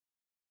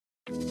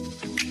Hi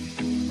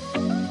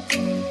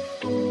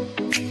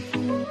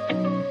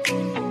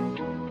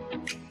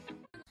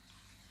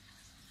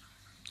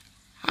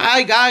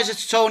guys,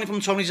 it's Tony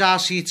from Tony's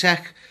RC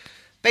Tech.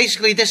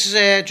 Basically this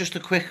is just a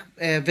quick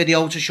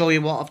video to show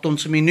you what I've done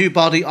to my new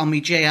body on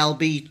my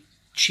JLB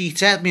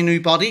Cheetah, my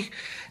new body.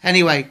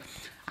 Anyway,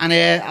 and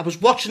I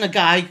was watching a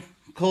guy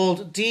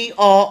called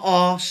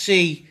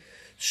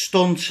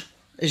DRRC-STUNT,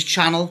 his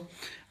channel.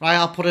 Right,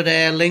 I'll put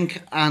a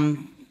link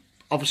and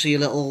obviously a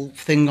little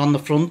thing on the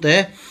front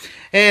there.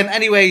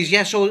 Anyways,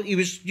 yeah, so he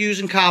was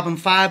using carbon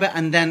fibre,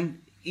 and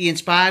then he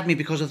inspired me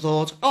because I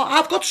thought, oh,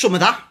 I've got some of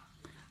that.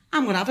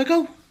 I'm gonna have a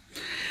go.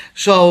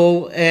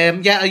 So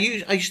yeah, I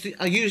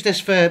use this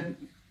for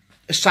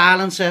a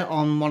silencer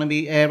on one of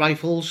my air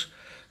rifles.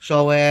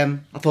 So I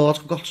thought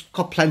I've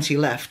got plenty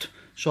left,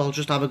 so I'll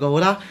just have a go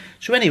with that.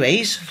 So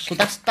anyways, so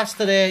that's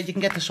the you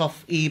can get this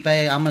off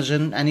eBay,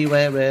 Amazon,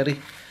 anywhere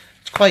really.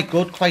 It's quite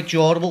good, quite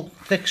durable,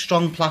 thick,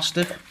 strong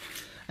plastic.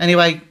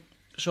 Anyway,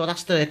 so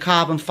that's the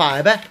carbon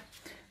fibre.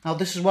 Now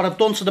this is what I've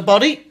done to the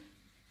body.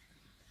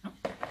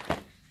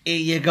 Here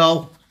you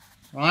go.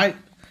 Right.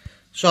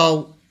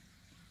 So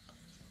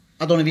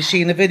I don't know if you've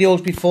seen the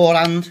videos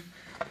beforehand.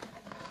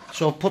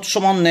 So I'll put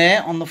some on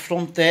there, on the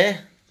front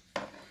there,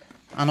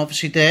 and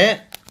obviously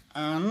there.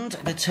 And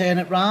if I turn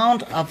it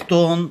round, I've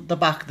done the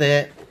back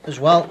there as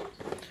well.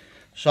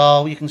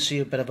 So you can see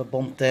a bit of a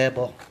bump there,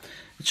 but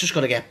it's just got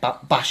to get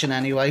bashing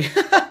anyway.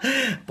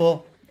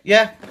 But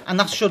yeah, and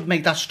that should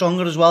make that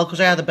stronger as well, because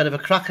I had a bit of a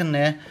crack in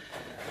there.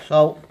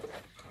 So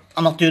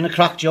I'm not doing a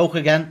crack joke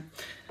again.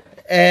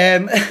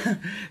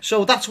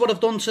 So that's what I've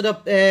done to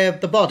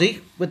the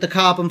body with the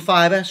carbon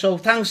fibre. So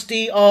thanks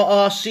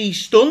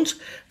DRRC-STUNT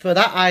for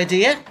that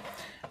idea.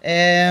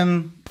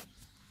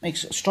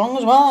 Makes it strong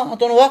as well. I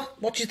don't know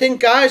what do you think,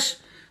 guys?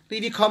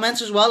 Leave your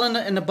comments as well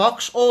in the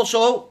box.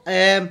 Also,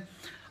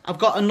 I've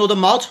got another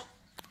mod.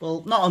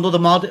 Well, not another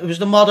mod. It was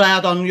the mod I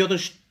had on the other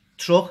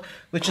truck,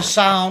 which is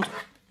sound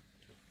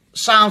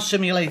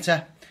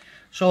simulator.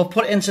 So I've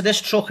put it into this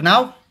truck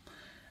now,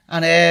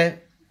 and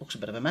looks a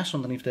bit of a mess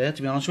underneath there,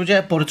 to be honest with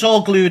you, but it's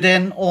all glued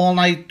in, all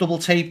night, double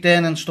taped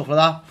in and stuff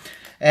like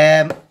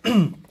that.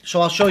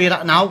 So I'll show you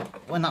that now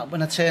when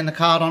I turn the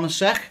car on a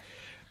sec.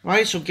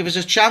 Right, so give us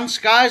a chance,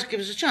 guys. Give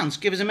us a chance.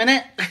 Give us a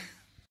minute.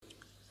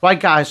 Right,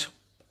 guys.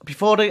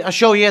 Before I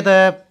show you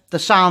the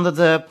sound of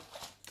the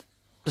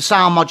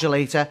sound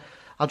modulator,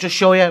 I'll just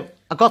show you.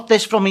 I got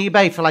this from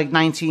eBay for like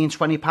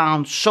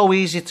 £19–20. So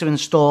easy to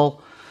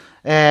install.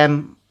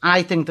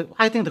 I think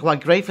they're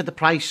quite great for the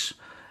price.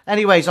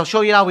 Anyways, I'll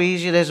show you how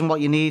easy it is and what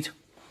you need.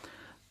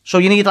 So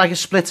you need like a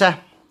splitter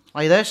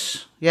like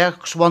this, yeah,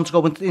 because one to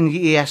go in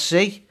the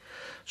ESC.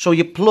 So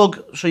you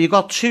plug, so you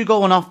got two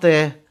going off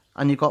there,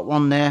 and you've got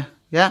one there,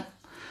 yeah.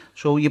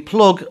 So you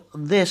plug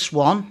this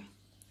one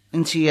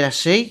into your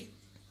ESC,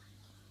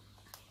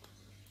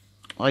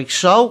 like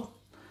so.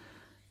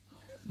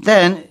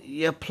 Then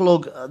you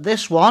plug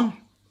this one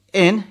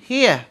in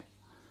here,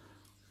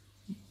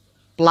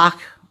 black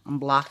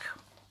and black.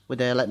 With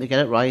there, let me get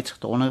it right.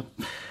 Don't want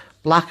to.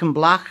 Black and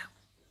black,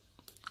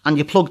 and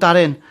you plug that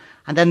in,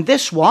 and then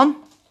this one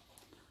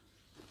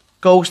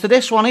goes to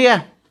this one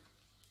here,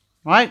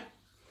 right?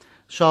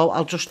 So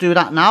I'll just do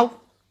that now.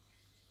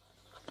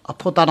 I'll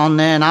put that on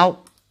there now.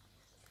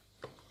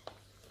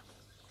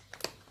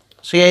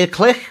 See how you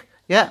click?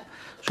 Yeah.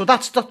 So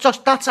that's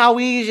how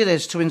easy it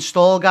is to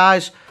install,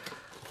 guys.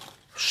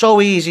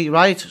 So easy,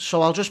 right?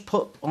 So I'll just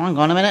put. Oh, hang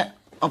on a minute.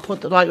 I'll put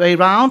the right way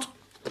round.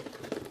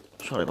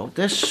 Sorry about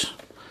this.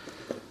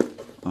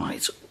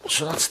 Right.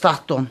 So that's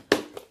that done.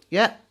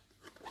 Yeah.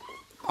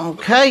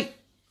 Okay.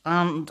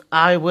 And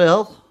I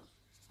will.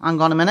 Hang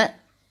on a minute.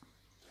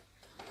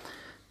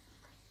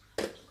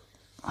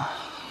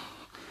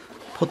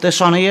 Put this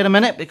on here a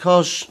minute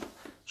because.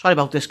 Sorry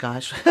about this,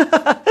 guys.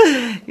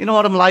 You know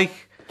what I'm like.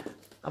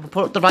 I've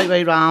put it the right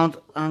way round.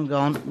 Hang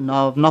on.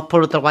 No, I've not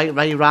put it the right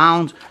way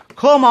round.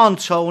 Come on,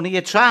 Tony.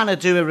 You're trying to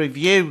do a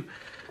review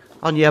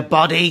on your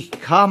body.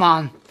 Come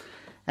on.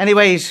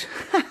 Anyways.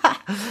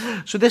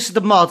 So this is the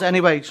mod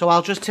anyway, so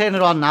I'll just turn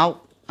it on now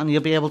and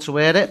you'll be able to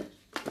wear it.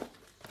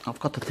 I've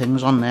got the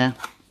things on there.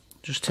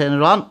 Just turn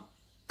it on.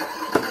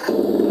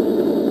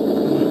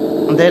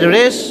 And there it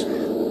is.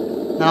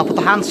 Then I'll put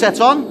the handset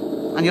on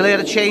and you'll hear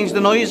it change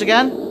the noise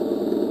again.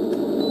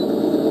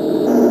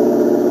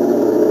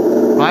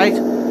 Right.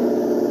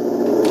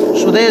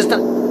 So there's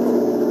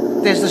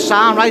the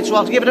sound, right? So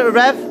I'll give it a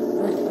rev.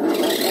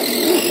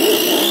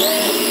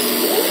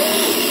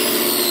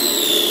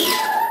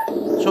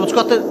 So it's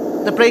got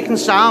the braking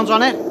sounds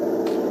on it,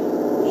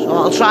 so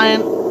I'll try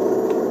and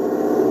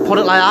put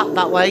it like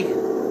that way.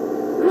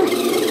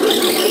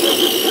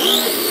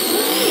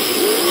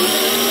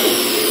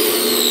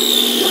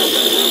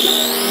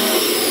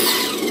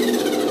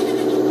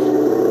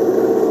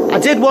 I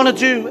did want to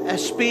do a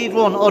speed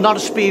run, or not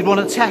a speed run,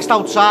 a test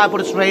outside,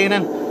 but it's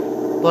raining.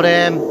 But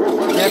yeah,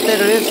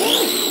 there it is.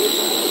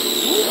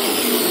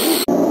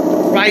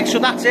 Right, so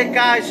that's it,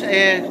 guys.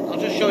 I'll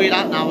just show you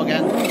that now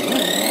again.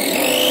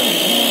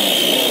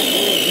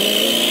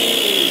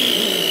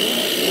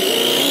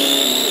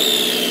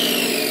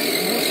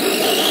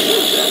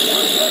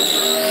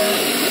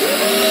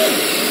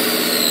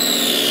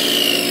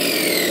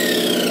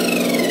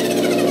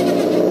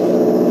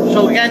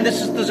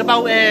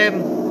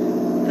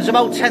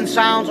 about 10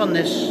 sounds on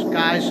this,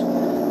 guys.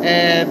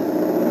 I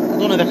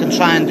don't know if I can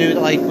try and do it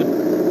like with...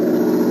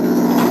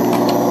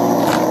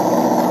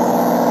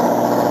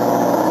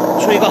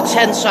 So you've got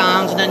 10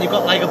 sounds, and then you've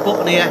got like a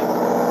button here,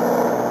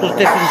 does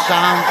different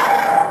sounds.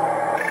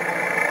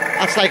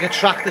 That's like a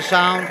tractor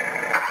sound.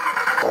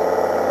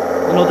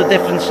 Another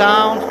different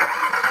sound.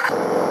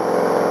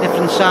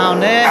 Different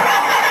sound there.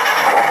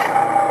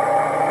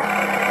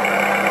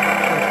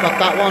 So it's got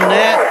that one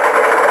there.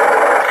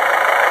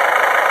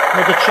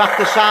 Another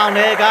tractor sound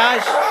there,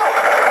 guys.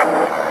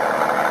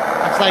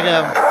 That's like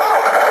a...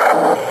 I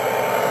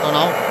don't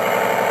know.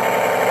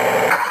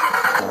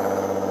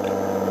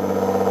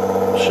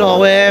 So,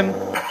 let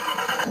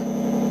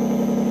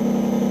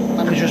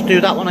me just do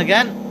that one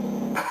again.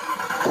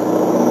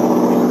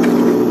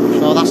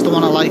 So that's the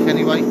one I like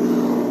anyway.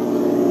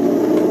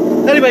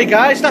 Anyway,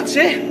 guys, that's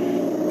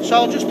it.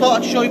 So I just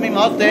thought I'd show you my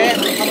mod there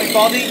on my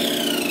body.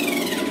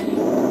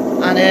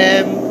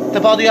 And the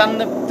body and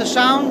the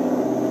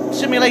sound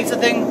simulator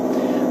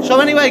thing.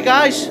 So anyway,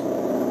 guys.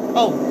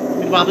 Oh,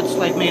 my rabbit's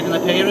like made an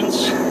appearance.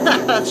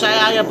 Say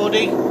hiya,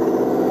 buddy.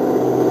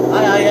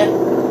 Hiya.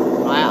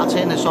 Right, I'll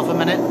turn this off a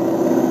minute.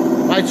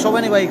 Right, so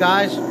anyway,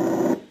 guys.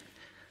 Oh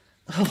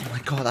my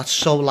god, that's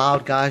so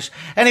loud, guys.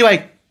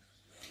 Anyway,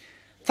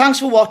 thanks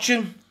for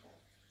watching,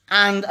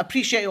 and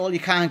appreciate all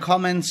your kind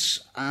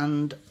comments,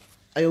 and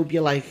I hope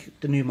you like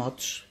the new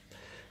mods.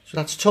 So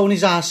that's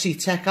Tony's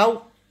RC Tech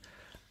out.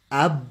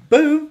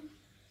 Boom.